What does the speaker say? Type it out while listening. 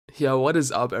Yo, what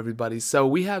is up, everybody? So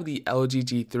we have the LG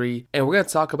G3 and we're going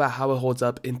to talk about how it holds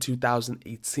up in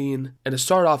 2018. And to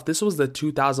start off, this was the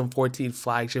 2014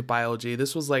 flagship by LG.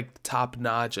 This was like top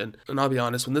notch, and I'll be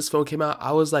honest, when this phone came out,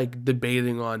 I was like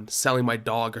debating on selling my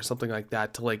dog or something like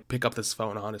that to like pick up this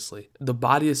phone, honestly. The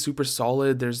body is super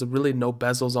solid. There's really no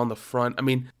bezels on the front. I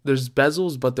mean, there's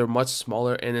bezels, but they're much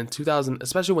smaller, and in 2000,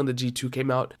 especially when the G2 came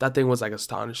out, that thing was like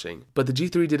astonishing. But the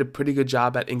G3 did a pretty good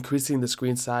job at increasing the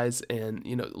screen size and,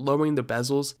 you know, lowering the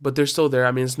bezels, but they're still there.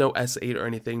 I mean, it's no S8 or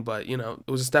anything, but you know,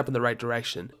 it was a step in the right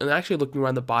direction. And actually looking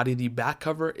around the body, the back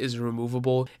cover is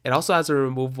removable. It also has a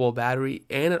removable battery,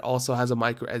 and it also has a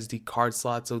micro SD card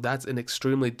slot, so that's an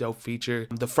extremely dope feature.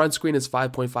 The front screen is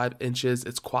 5.5 inches.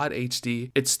 It's quad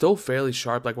HD. It's still fairly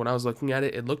sharp. Like when I was looking at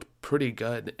it, it looked pretty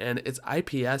good, and it's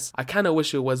IPS. I kind of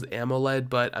wish it was AMOLED,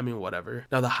 but I mean, whatever.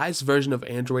 Now, the highest version of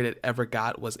Android it ever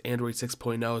got was Android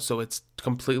 6.0, so it's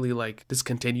completely like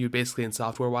discontinued basically in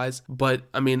software wise. But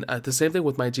I mean, the same thing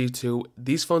with my G2.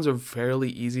 These phones are fairly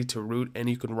easy to root, and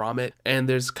you can ROM it, and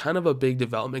there's kind of a big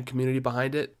development community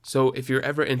behind it. So if you're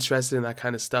ever interested in that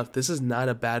kind of stuff, this is not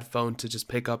a bad phone to just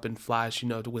pick up and flash, you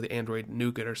know, with Android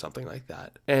Nougat or something like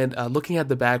that. And looking at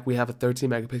the back, we have a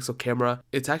 13 megapixel camera.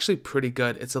 It's actually pretty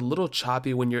good. It's a little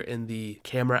choppy when you're in the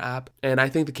camera app, and I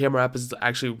think the camera app is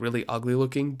actually really ugly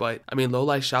looking, but I mean, low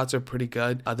light shots are pretty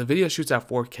good. The video shoots at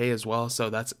 4K as well, so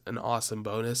that's an awesome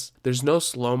bonus. There's no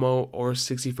slow-mo or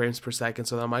 60 frames per second,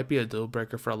 so that might be a deal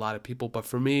breaker for a lot of people, but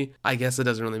for me, I guess it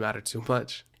doesn't really matter too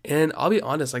much. And I'll be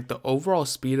honest, like the overall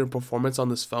speed and performance on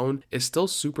this phone is still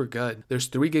super good. There's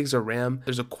 3 gigs of RAM,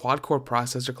 there's a quad-core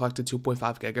processor clocked to 2.5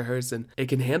 gigahertz, and it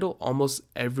can handle almost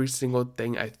every single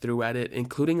thing I threw at it,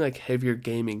 including like heavier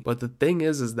gaming. But the thing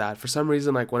is that for some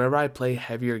reason, like whenever I play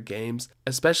heavier games,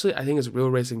 especially I think it's Real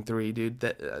Racing 3, dude,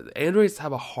 that Androids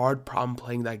have a hard problem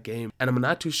playing that game, and I'm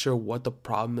not too sure what the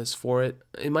problem is for it.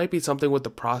 It might be something with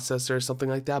the processor or something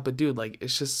like that, but dude, like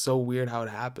it's just so weird how it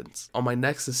happens. On my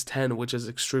Nexus 10, which is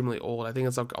extremely old, I think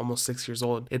it's like almost 6 years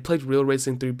old, it played Real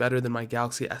Racing 3 better than my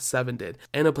Galaxy S7 did,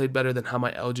 and it played better than how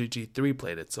my LG G3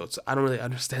 played it, so I don't really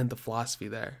understand the philosophy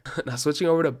there. Now switching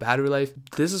over to battery life,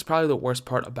 this is probably the worst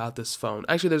part about this phone.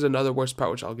 Actually, there's another worst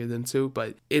part which I'll get into,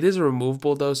 but it is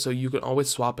removable though, so you can always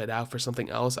swap it out for something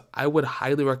else. I would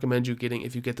highly recommend you getting,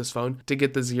 if you get this phone, to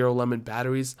get the Zero Lemon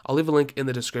batteries. I'll leave a link in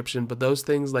the description, but those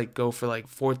things like go for like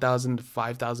 4,000 to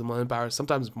 5,000 milliamp hours,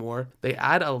 sometimes more. They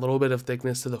add a little bit of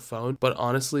thickness to the phone, but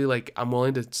honestly, like I'm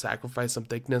willing to sacrifice some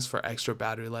thickness for extra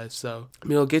battery life. So I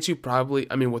mean, it'll get you probably,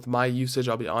 I mean, with my usage,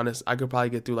 I'll be honest, I could probably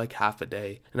get through like half a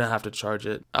day and not have to charge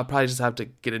it. I'll probably just have to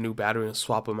get a new battery and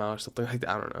swap them out or something like that.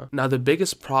 I don't know. Now, the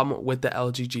biggest problem with the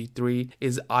LG G3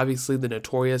 is obviously the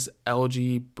notorious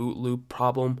LG boot loop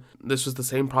problem. This was the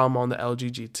same problem on the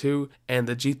LG G2, and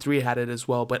the G3 had it as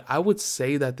well, but I would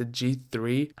say that the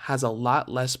G3 has a lot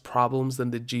less problems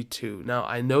than the G2. Now,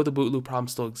 I know the boot loop problem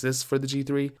still exists for the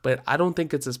G3, but I don't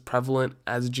think it's as prevalent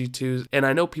as G2s, and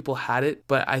I know people had it,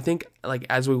 but I think like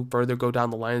as we further go down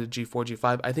the line to G4,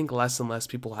 G5, I think less and less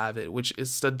people have it, which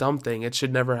is a dumb thing. It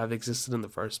should never have existed in the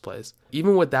first place.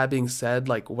 Even with that being said,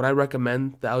 like would I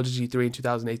recommend the LG G3 in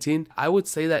 2018? I would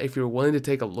say that if you're willing to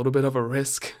take a little bit of a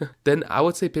risk, then I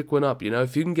would say pick one up. You know,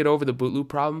 if you can get over the boot loop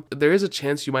problem, there is a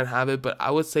chance you might have it, but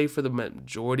I would say for the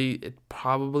majority, it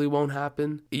probably won't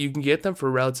happen. You can get them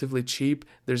for relatively cheap.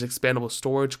 There's expandable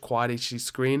storage, quad HD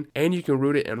screen, and you can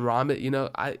root it and ROM it. You know,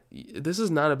 this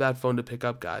is not a bad phone to pick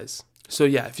up, guys. So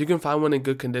yeah, if you can find one in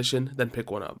good condition, then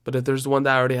pick one up. But if there's one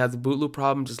that already has the boot loop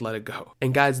problem, just let it go.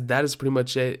 And guys, that is pretty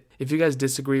much it. If you guys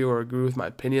disagree or agree with my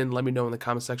opinion, let me know in the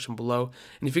comment section below.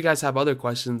 And if you guys have other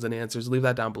questions and answers, leave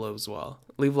that down below as well.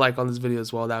 Leave a like on this video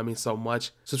as well, that would mean so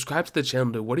much. Subscribe to the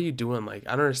channel, dude. What are you doing? Like,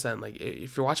 I don't understand. Like,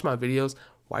 if you're watching my videos,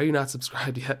 why are you not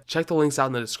subscribed yet? Check the links out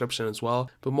in the description as well.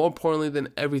 But more importantly than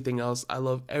everything else, I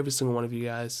love every single one of you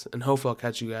guys. And hopefully I'll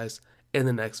catch you guys in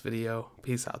the next video.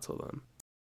 Peace out till then.